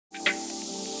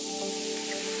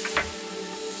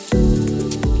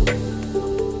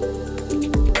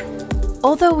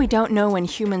Although we don't know when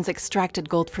humans extracted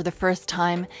gold for the first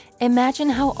time, imagine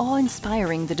how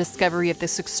awe-inspiring the discovery of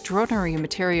this extraordinary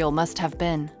material must have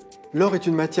been. L'or est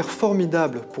une matière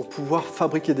formidable pour pouvoir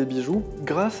fabriquer des bijoux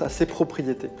grâce à ses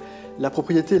propriétés. La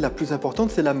propriété la plus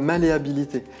importante, c'est la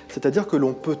malléabilité, c'est-à-dire que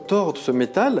l'on peut tordre ce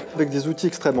métal avec des outils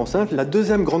extrêmement simples. La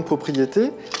deuxième grande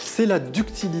propriété, c'est la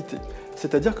ductilité,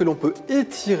 c'est-à-dire que l'on peut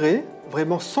étirer,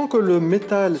 vraiment sans que le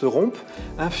métal se rompe,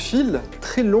 un fil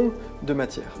très long de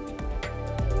matière.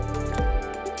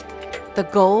 The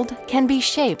gold can be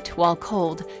shaped while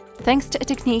cold, thanks to a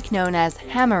technique known as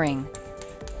hammering.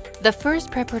 The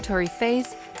first preparatory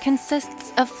phase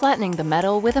consists of flattening the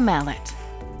metal with a mallet.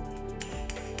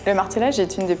 Le martellage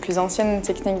est une des plus anciennes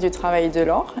techniques du travail de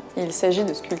l'or. Il s'agit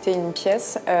de sculpter une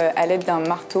pièce à l'aide d'un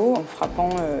marteau en frappant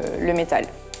le métal.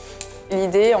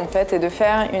 L'idée, en fait, est de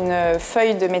faire une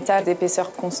feuille de métal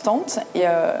d'épaisseur constante et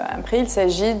après, il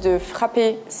s'agit de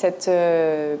frapper cette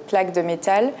plaque de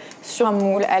métal sur un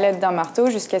moule à l'aide d'un marteau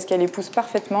jusqu'à ce qu'elle épouse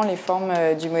parfaitement les formes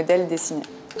du modèle dessiné.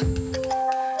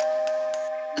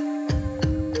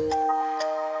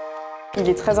 Il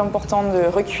est très important de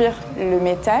recuire le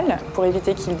métal pour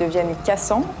éviter qu'il devienne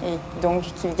cassant et donc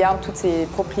qu'il garde toutes ses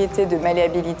propriétés de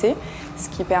malléabilité, ce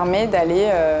qui permet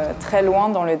d'aller très loin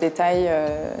dans le détail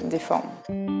des formes.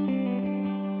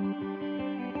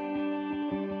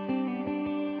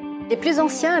 Les plus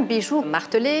anciens bijoux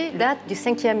martelés datent du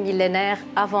 5e millénaire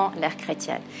avant l'ère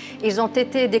chrétienne. Ils ont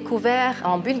été découverts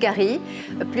en Bulgarie,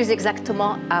 plus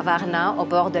exactement à Varna, au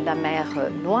bord de la mer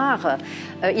Noire.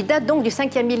 Ils datent donc du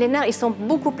 5e millénaire. Ils sont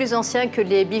beaucoup plus anciens que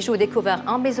les bijoux découverts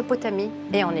en Mésopotamie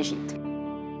et en Égypte.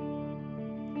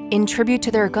 In tribute to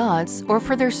their gods or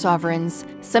for their sovereigns,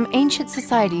 some ancient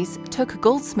societies took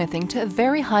goldsmithing to a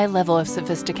very high level of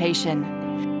sophistication.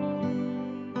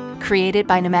 Created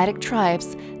by nomadic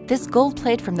tribes, this gold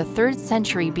plate from the 3rd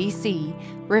century BC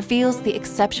reveals the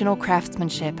exceptional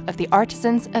craftsmanship of the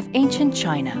artisans of ancient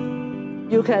China.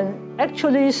 You can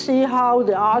actually see how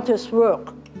the artists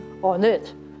work on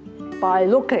it by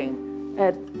looking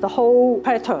at the whole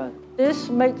pattern. This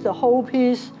makes the whole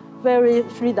piece very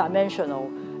three-dimensional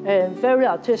and very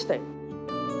artistic.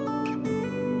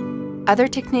 Other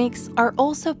techniques are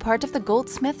also part of the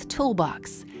goldsmith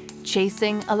toolbox.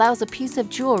 Chasing allows a piece of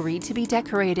jewelry to be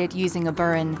decorated using a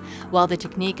burin, while the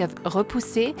technique of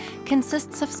repousser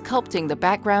consists of sculpting the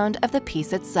background of the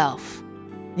piece itself.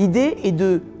 L'idée est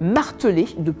de marteler,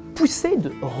 de pousser,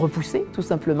 de repousser tout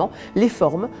simplement les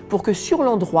formes pour que sur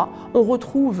l'endroit on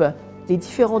retrouve les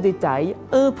différents détails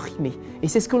imprimés. Et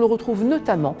c'est ce que l'on retrouve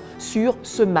notamment sur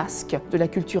ce masque de la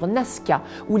culture Nazca,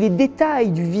 où les détails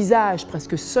du visage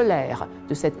presque solaire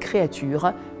de cette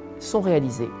créature sont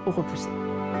réalisés ou repoussés.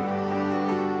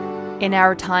 In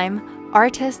our time,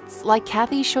 artists like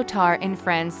Kathy Chotard in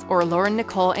France or Lauren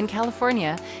Nicole in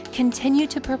California continue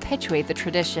to perpetuate the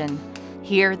tradition.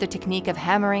 Here, the technique of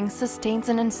hammering sustains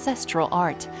an ancestral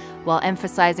art, while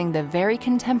emphasizing the very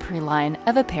contemporary line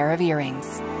of a pair of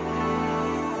earrings.